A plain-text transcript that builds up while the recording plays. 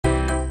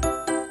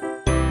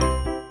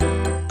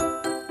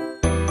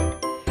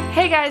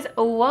Hey guys,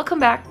 welcome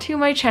back to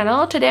my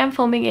channel. Today I'm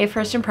filming a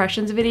first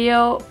impressions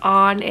video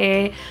on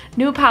a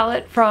new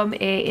palette from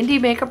a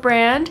indie makeup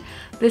brand.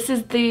 This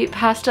is the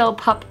Pastel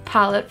Pup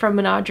palette from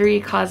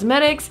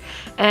Cosmetics,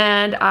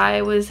 and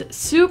I was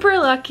super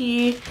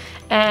lucky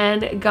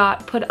and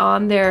got put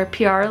on their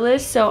PR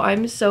list, so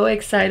I'm so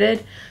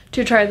excited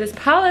to try this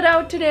palette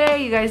out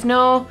today. You guys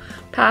know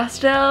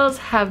pastels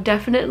have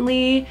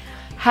definitely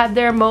had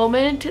their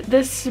moment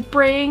this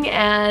spring,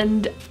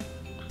 and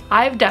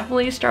I've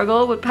definitely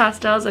struggled with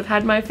pastels. I've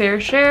had my fair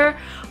share,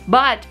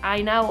 but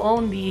I now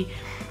own the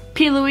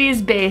P.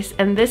 Louise base,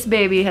 and this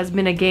baby has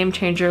been a game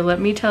changer, let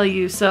me tell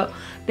you. So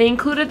they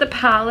included the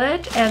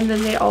palette, and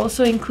then they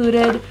also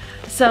included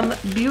some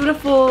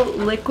beautiful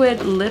liquid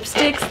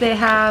lipsticks. They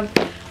have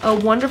a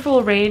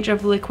wonderful range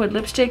of liquid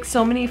lipsticks,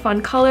 so many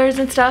fun colors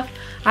and stuff.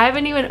 I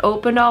haven't even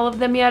opened all of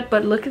them yet,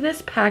 but look at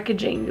this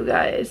packaging, you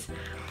guys.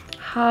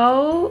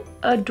 How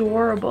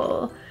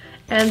adorable.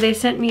 And they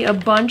sent me a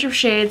bunch of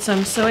shades, so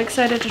I'm so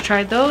excited to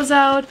try those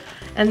out.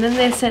 And then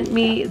they sent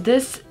me,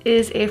 this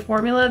is a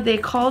formula, they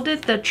called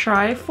it the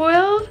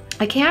Trifoiled.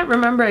 I can't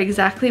remember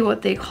exactly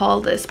what they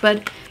called this,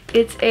 but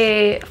it's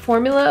a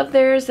formula of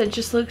theirs that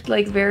just looked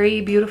like very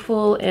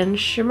beautiful and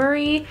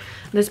shimmery.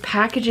 This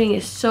packaging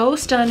is so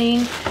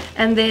stunning.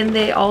 And then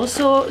they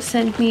also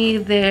sent me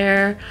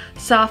their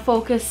Soft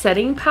Focus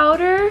setting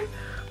powder.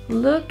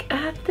 Look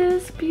at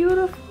this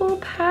beautiful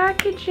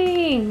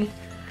packaging.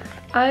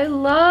 I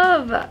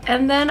love.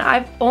 And then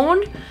I've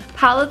owned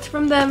palettes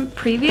from them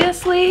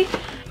previously,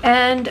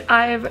 and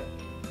I've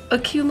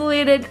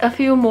accumulated a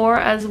few more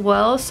as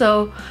well.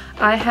 So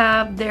I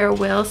have their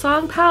Whale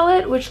Song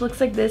palette, which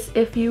looks like this.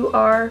 If you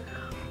are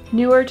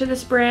newer to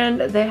this brand,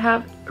 they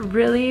have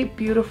really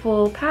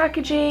beautiful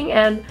packaging,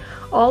 and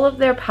all of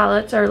their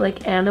palettes are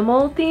like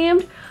animal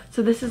themed.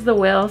 So this is the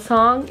Whale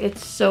Song.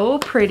 It's so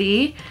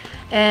pretty.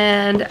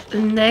 And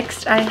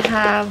next I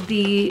have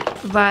the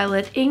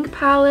Violet Ink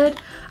palette.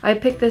 I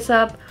picked this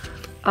up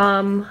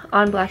on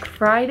Black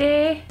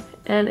Friday,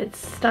 and it's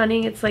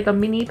stunning. It's like a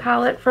mini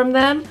palette from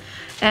them,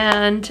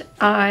 and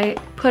I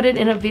put it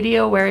in a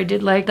video where I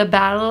did like the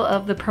battle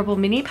of the purple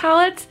mini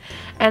palettes.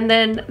 And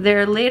then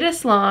their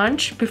latest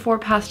launch before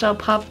Pastel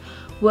Pup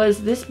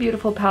was this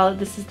beautiful palette.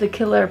 This is the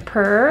Killer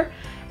Purr,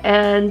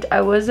 and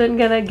I wasn't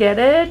gonna get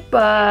it,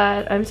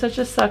 but I'm such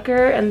a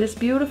sucker, and this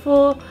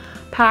beautiful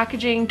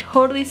packaging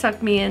totally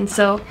sucked me in.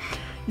 So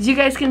as you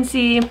guys can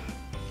see,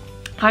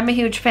 I'm a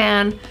huge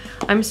fan.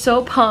 I'm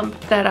so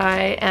pumped that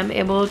I am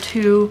able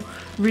to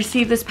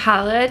receive this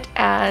palette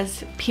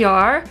as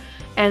PR,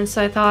 and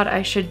so I thought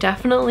I should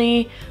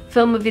definitely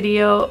film a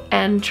video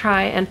and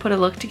try and put a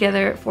look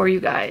together for you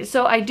guys.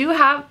 So I do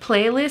have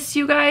playlists,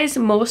 you guys.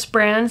 Most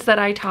brands that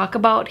I talk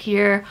about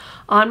here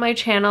on my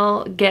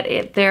channel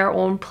get their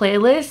own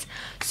playlist,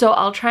 so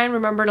I'll try and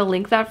remember to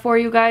link that for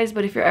you guys.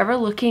 But if you're ever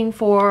looking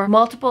for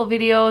multiple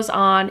videos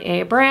on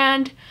a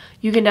brand,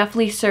 you can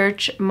definitely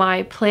search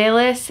my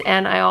playlist.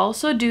 And I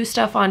also do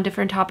stuff on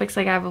different topics,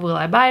 like I have a Will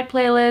I Buy It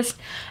playlist,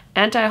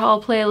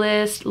 anti-haul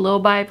playlist, low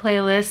buy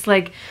playlist.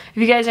 Like if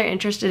you guys are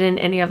interested in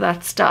any of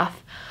that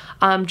stuff,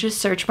 just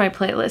search my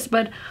playlist.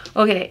 But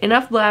okay,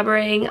 enough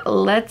blabbering.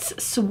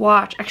 Let's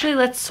swatch. Actually,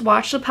 let's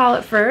swatch the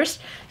palette first,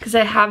 because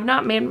I have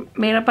not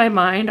made up my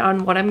mind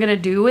on what I'm gonna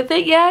do with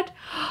it yet.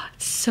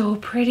 It's so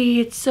pretty,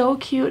 it's so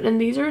cute, and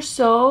these are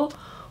so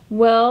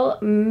well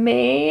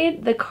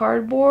made. The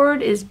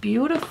cardboard is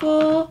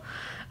beautiful.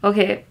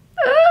 Okay,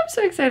 I'm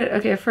so excited.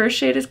 Okay, first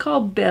shade is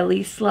called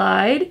Belly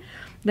Slide.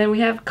 Then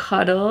we have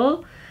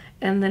Cuddle,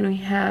 and then we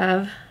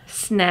have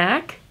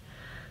Snack.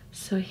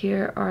 So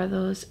here are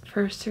those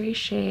first three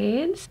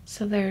shades.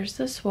 So there's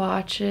the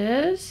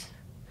swatches.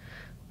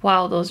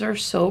 Wow, those are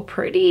so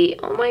pretty.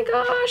 Oh my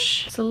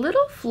gosh. It's a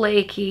little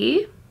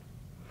flaky.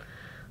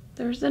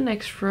 There's the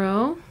next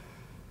row.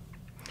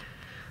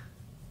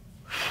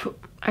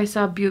 I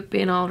saw Butte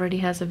Bin already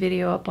has a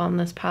video up on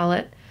this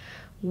palette.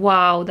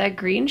 Wow, that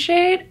green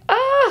shade.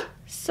 Ah,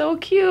 so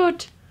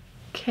cute.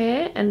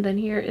 Okay, and then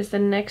here is the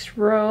next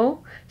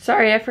row.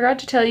 Sorry, I forgot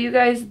to tell you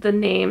guys the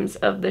names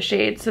of the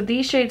shades. So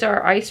these shades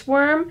are Ice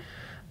Worm,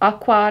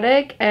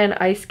 Aquatic, and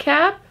Ice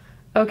Cap.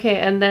 Okay,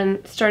 and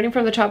then starting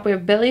from the top, we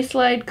have Belly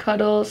Slide,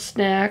 Cuddle,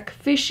 Snack,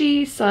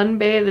 Fishy,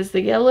 Sunbathe is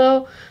the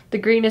yellow, the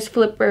green is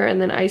Flipper, and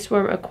then Ice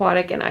Worm,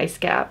 Aquatic, and Ice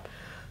Cap.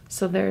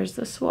 So there's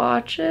the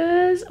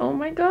swatches. Oh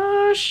my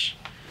gosh.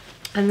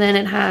 And then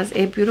it has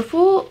a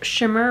beautiful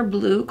shimmer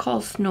blue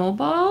called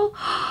Snowball.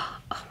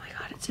 Oh my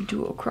god, it's a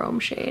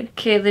duochrome shade.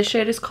 Okay, this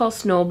shade is called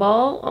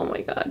Snowball. Oh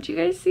my god, do you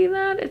guys see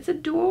that? It's a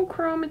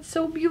duochrome. It's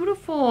so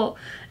beautiful.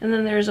 And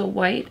then there's a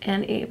white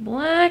and a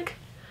black.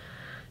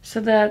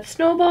 So that's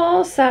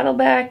Snowball,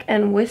 Saddleback,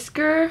 and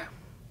Whisker.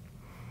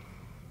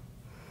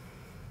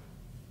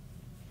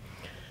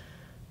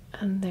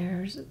 And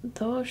there's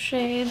those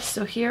shades.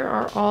 So here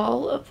are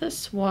all of the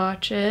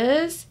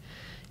swatches.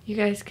 You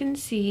guys can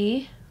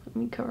see. Let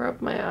me cover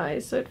up my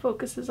eyes so it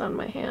focuses on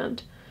my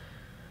hand.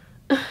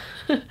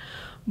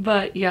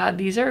 But yeah,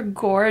 these are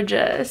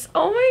gorgeous.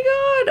 Oh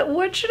my god,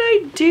 what should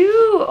I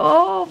do?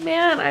 Oh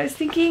man, I was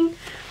thinking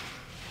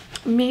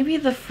maybe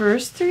the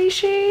first 3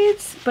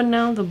 shades, but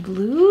now the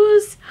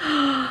blues.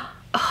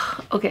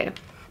 Okay.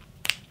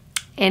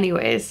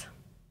 Anyways.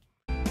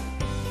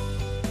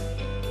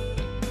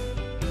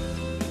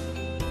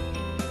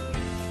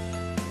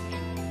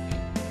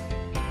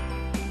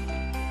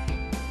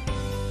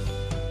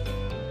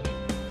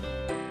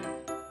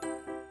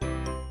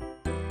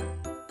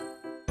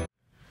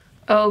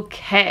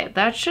 Okay,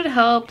 that should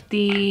help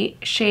the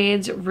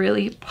shades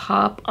really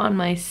pop on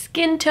my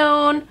skin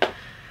tone.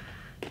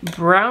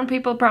 Brown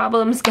people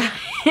problems,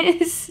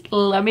 guys.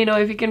 Let me know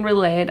if you can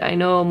relate. I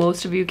know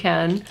most of you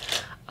can,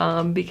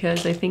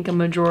 because I think a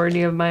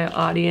majority of my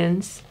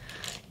audience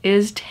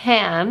is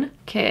tan.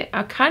 Okay,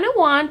 I kind of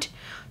want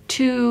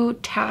to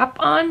tap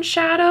on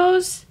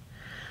shadows.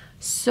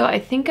 So I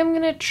think I'm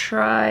gonna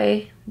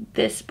try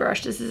this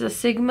brush. This is a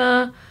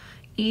Sigma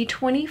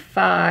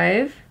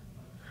E25.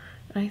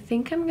 I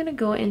think I'm gonna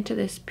go into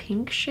this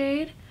pink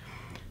shade.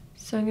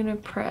 So I'm gonna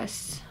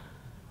press.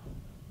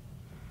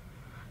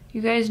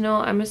 You guys know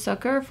I'm a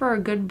sucker for a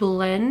good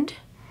blend,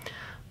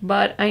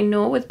 but I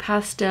know with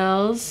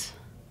pastels,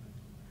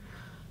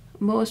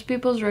 most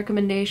people's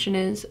recommendation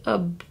is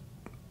a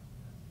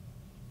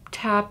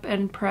tap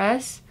and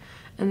press,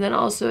 and then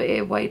also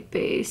a white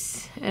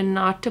base, and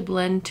not to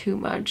blend too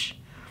much.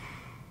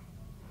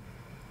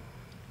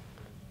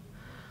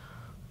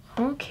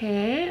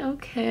 Okay,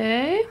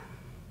 okay.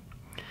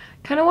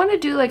 Kind of want to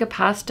do like a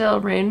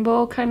pastel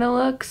rainbow kind of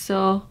look,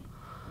 so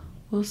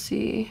we'll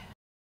see.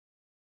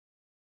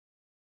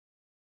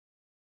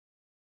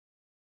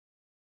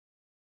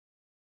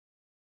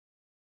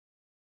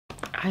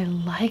 I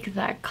like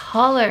that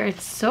color.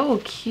 It's so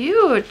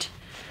cute.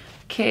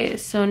 Okay,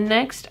 so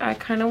next I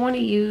kind of want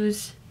to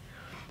use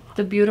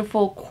the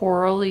beautiful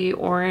corally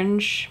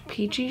orange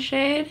peachy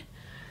shade.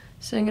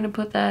 So I'm going to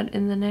put that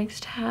in the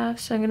next half.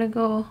 So I'm going to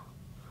go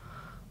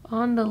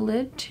on the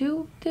lid too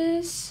with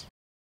this.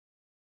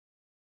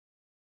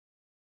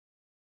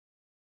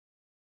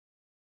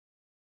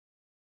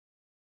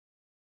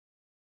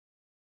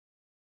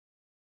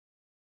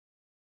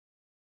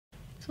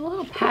 It's a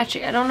little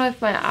patchy. I don't know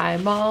if my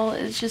eyeball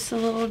is just a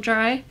little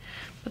dry,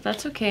 but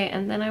that's okay.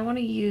 And then I want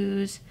to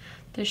use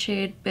the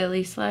shade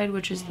Belly Slide,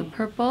 which is the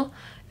purple.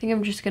 I think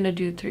I'm just gonna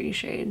do 3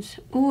 shades.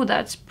 Ooh,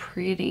 that's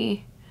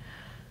pretty.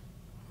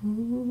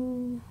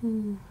 Ooh.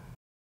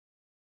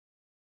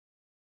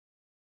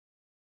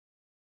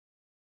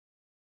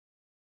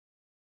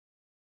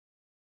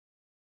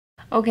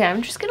 Okay,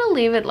 I'm just gonna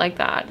leave it like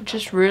that.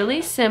 Just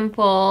really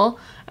simple.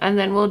 And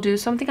then we'll do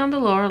something on the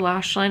lower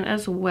lash line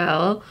as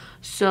well.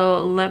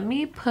 So let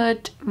me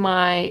put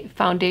my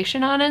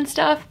foundation on and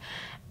stuff,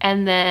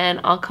 and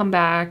then I'll come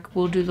back.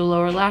 We'll do the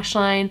lower lash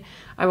line.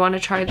 I want to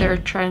try their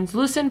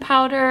translucent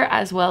powder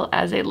as well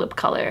as a lip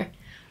color.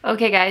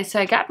 Okay guys, so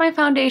I got my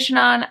foundation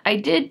on. I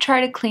did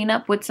try to clean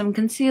up with some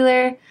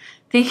concealer.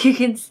 I think you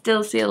can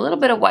still see a little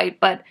bit of white,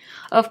 but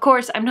of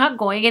course I'm not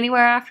going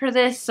anywhere after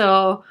this,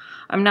 so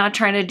I'm not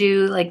trying to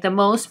do like the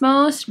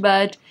most,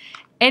 but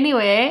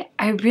anyway,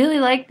 I really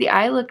like the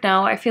eye look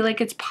now. I feel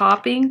like it's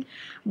popping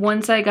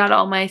once I got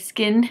all my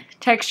skin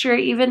texture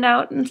evened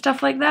out and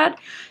stuff like that.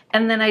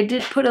 And then I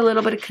did put a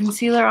little bit of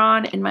concealer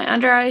on in my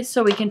under eyes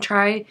so we can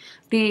try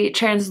the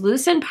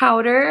translucent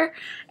powder.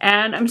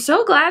 And I'm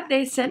so glad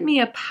they sent me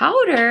a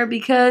powder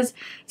because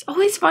it's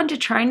always fun to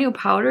try new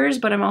powders,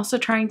 but I'm also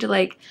trying to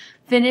like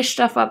finish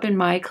stuff up in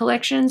my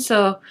collection.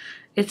 So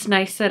it's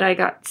nice that I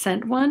got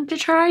sent one to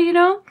try, you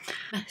know?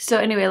 So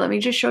anyway, let me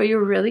just show you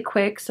really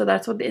quick. So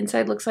that's what the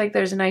inside looks like.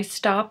 There's a nice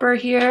stopper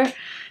here.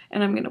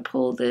 And I'm gonna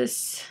pull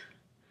this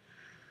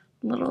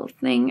little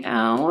thing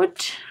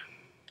out.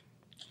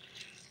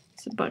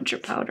 It's a bunch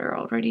of powder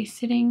already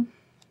sitting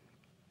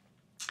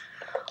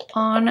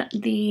on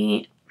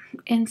the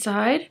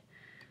inside.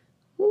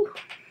 Ooh.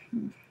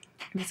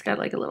 It's got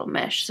like a little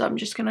mesh. So I'm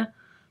just gonna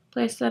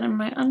place that in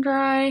my under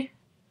eye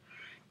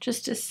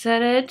just to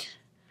set it.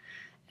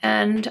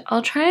 And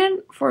I'll try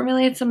and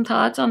formulate some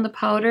thoughts on the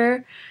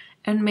powder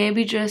and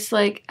maybe just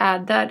like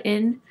add that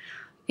in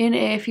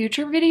a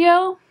future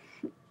video.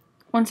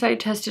 Once I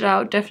test it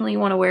out, definitely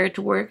want to wear it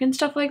to work and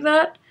stuff like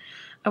that.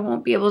 I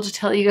won't be able to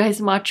tell you guys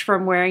much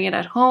from wearing it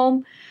at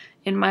home,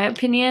 in my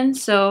opinion.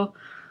 So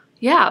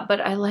yeah, but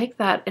I like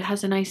that. It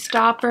has a nice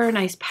stopper,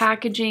 nice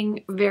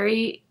packaging,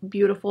 very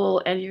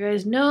beautiful. And you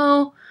guys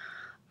know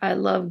I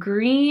love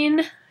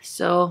green,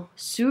 so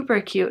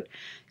super cute.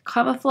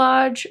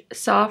 Camouflage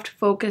Soft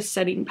Focus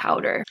Setting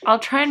Powder. I'll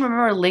try and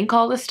remember to link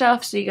all this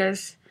stuff so you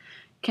guys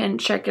can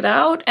check it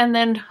out. And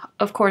then,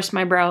 of course,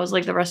 my brows,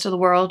 like the rest of the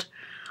world,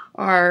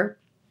 are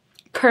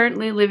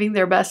currently living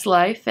their best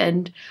life,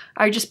 and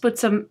I just put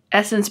some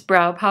Essence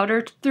brow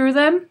powder through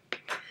them.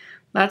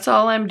 That's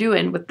all I'm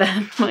doing with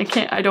them.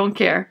 I don't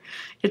care.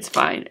 It's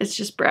fine. It's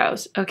just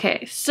brows.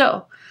 Okay,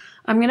 so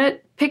I'm gonna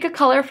pick a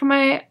color for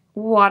my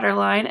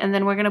waterline, and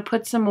then we're gonna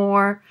put some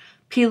more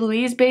P.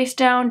 Louise base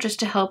down just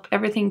to help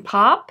everything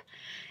pop,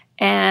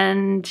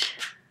 and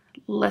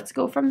let's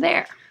go from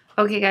there.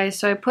 Okay guys,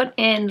 so I put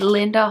in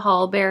Linda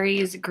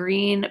Hallberry's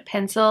green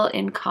pencil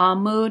in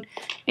Calm Mood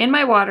in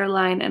my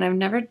waterline, and I've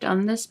never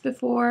done this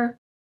before.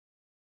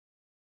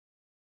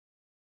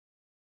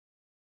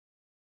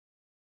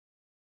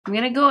 I'm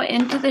gonna go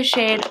into the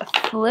shade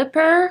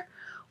Flipper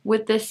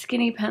with this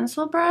skinny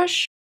pencil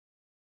brush.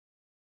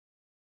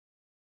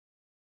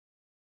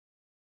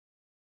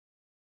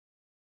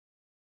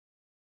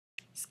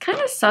 It's kind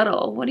of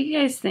subtle. What do you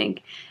guys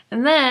think?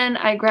 And then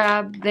I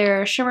grabbed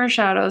their shimmer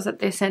shadows that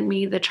they sent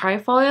me, the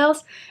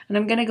trifoils, and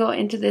I'm gonna go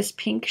into this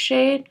pink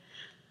shade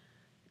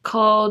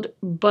called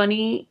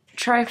Bunny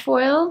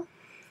Trifoil.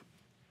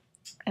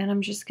 And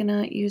I'm just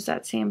gonna use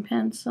that same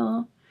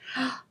pencil.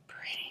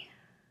 Pretty.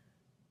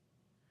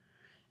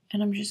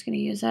 And I'm just gonna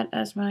use that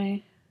as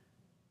my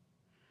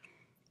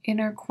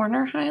inner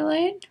corner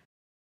highlight.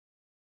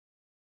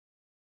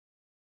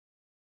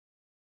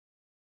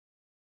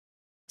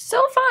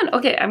 So fun.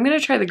 Okay, I'm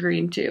gonna try the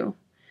green too.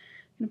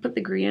 I'm gonna put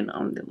the green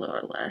on the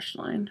lower lash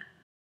line.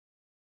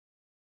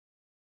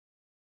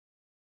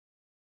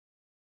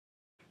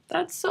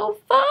 That's so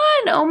fun.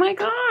 Oh my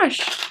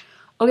gosh.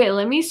 Okay,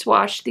 let me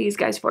swatch these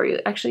guys for you.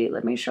 Actually,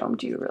 let me show them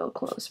to you real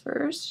close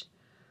first.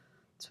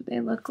 That's what they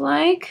look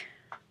like.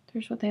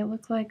 There's what they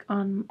look like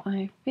on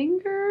my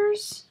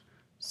fingers.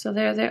 So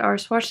there they are.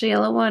 Swatch. The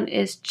yellow one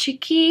is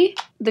Chicky.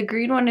 The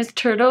green one is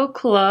Turtle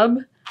Club.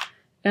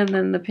 And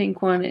then the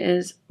pink one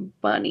is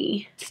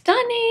Bunny.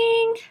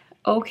 Stunning!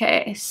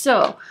 Okay,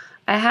 so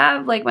I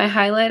have like my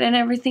highlight and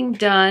everything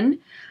done.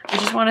 I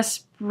just want to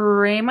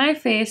spray my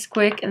face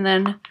quick, and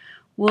then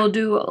we'll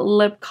do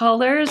lip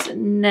colors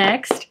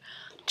next.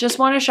 Just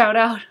want to shout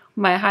out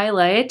my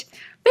highlight.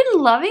 Been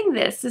loving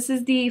this. This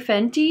is the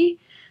Fenty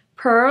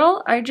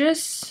Pearl. I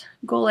just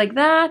go like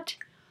that.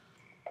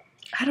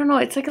 I don't know,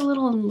 it's like a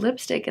little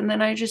lipstick, and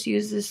then I just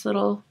use this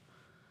little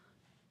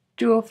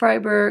dual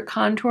fiber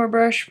contour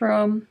brush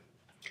from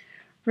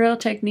Real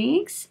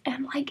Techniques,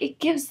 and like it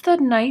gives the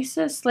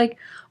nicest, like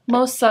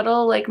most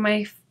subtle, like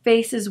my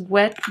face is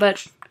wet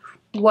but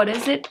what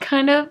is it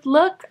kind of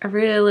look. I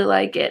really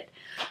like it.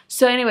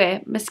 So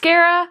anyway,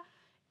 mascara,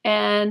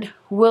 and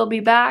we'll be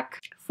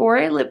back for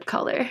a lip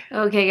color.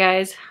 Okay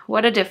guys,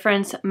 what a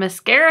difference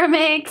mascara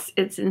makes.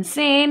 It's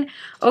insane.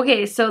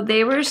 Okay, so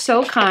they were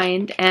so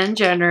kind and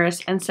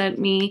generous and sent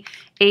me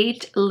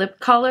 8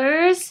 lip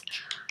colors.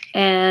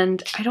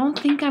 And I don't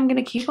think I'm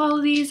gonna keep all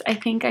of these. I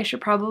think I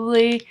should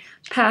probably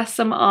pass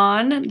some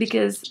on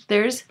because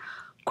there's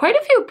quite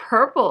a few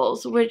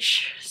purples,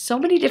 which so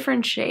many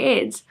different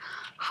shades.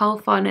 How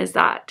fun is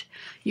that?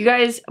 You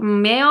guys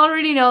may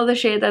already know the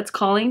shade that's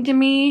calling to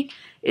me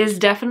is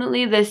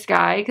definitely this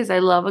guy, because I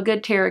love a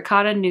good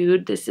terracotta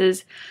nude. This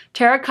is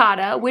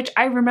Terracotta, which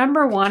I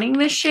remember wanting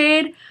this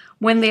shade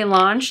when they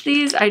launched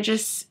these. I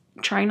just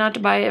try not to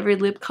buy every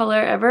lip color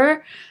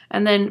ever.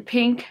 And then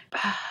Pink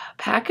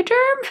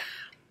Pachyderm,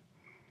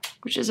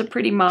 which is a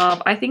pretty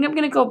mauve. I think I'm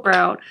gonna go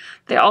brown.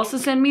 They also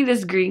send me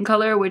this green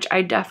color, which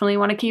I definitely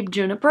want to keep,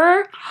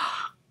 Juniper.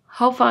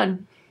 How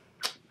fun.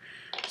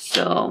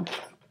 So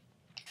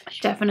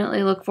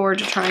definitely look forward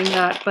to trying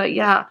that. But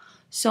yeah,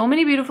 so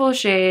many beautiful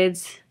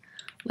shades.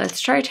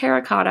 Let's try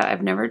Terracotta.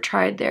 I've never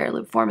tried their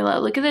lip formula.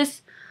 Look at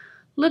this.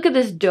 Look at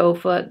this doe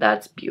foot.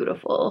 That's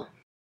beautiful.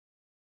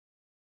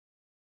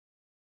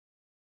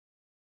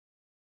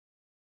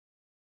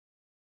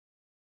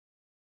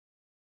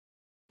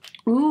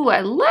 Ooh, I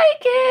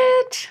like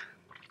it.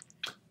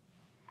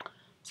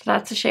 So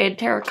that's the shade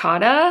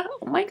Terracotta.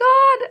 Oh my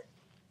god.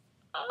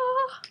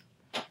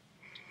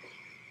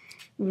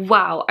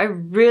 Wow, I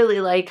really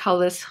like how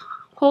this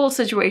whole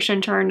situation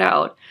turned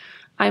out.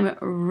 I'm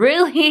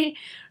really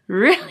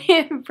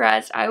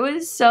impressed. I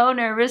was so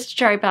nervous to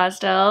try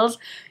pastels,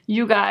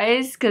 you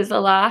guys, because the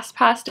last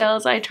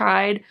pastels I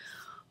tried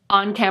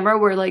on camera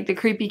were like the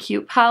Creepy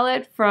Cute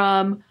palette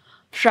from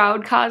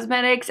Shroud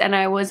Cosmetics, and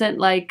I wasn't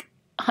like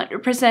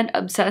 100%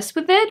 obsessed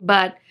with it,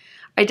 but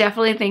I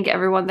definitely think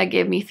everyone that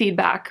gave me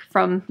feedback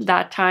from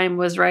that time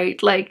was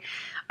right. Like,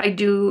 I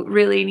do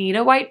really need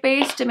a white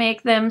base to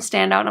make them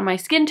stand out on my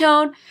skin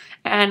tone,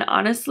 and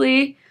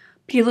honestly,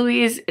 P.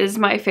 Louise is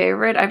my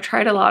favorite. I've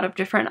tried a lot of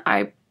different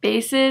eye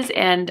bases,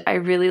 and I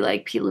really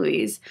like P.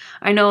 Louise.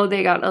 I know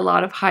they got a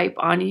lot of hype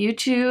on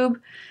YouTube,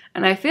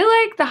 and I feel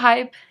like the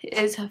hype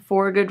is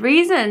for good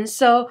reason.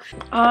 So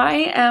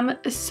I am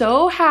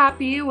so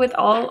happy with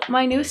all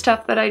my new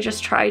stuff that I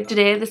just tried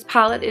today. This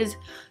palette is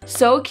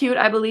so cute.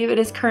 I believe it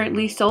is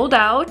currently sold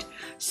out.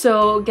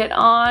 So get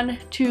on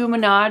to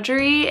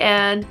Menagerie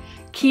and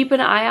keep an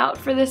eye out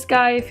for this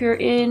guy if you're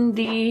in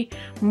the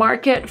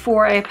market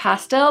for a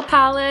pastel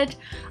palette.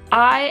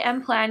 I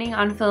am planning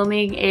on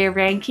filming a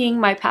ranking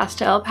my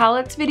pastel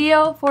palettes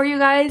video for you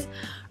guys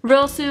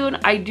real soon.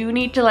 I do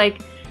need to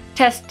like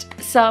test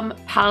some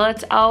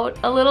palettes out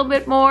a little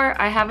bit more.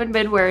 I haven't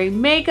been wearing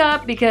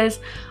makeup because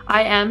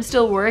I am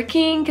still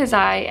working, because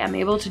I am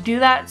able to do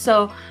that.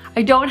 So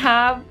I don't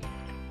have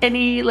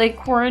any like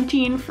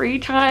quarantine free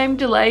time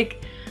to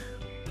like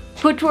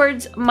put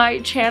towards my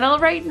channel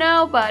right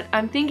now, but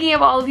I'm thinking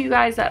of all of you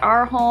guys that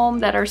are home,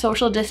 that are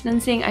social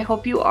distancing. I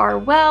hope you are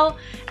well,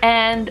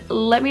 and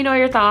let me know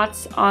your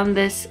thoughts on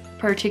this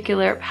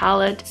particular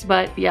palette.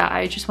 But yeah,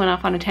 I just went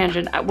off on a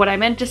tangent. What I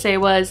meant to say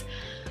was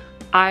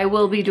I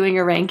will be doing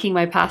a ranking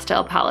my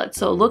pastel palette,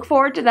 so look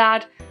forward to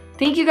that.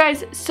 Thank you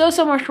guys so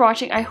much for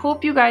watching. I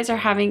hope you guys are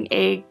having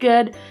a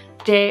good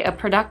day, a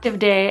productive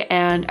day,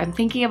 and I'm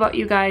thinking about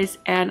you guys,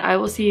 and I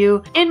will see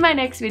you in my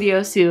next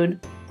video soon.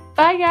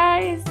 Bye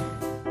guys!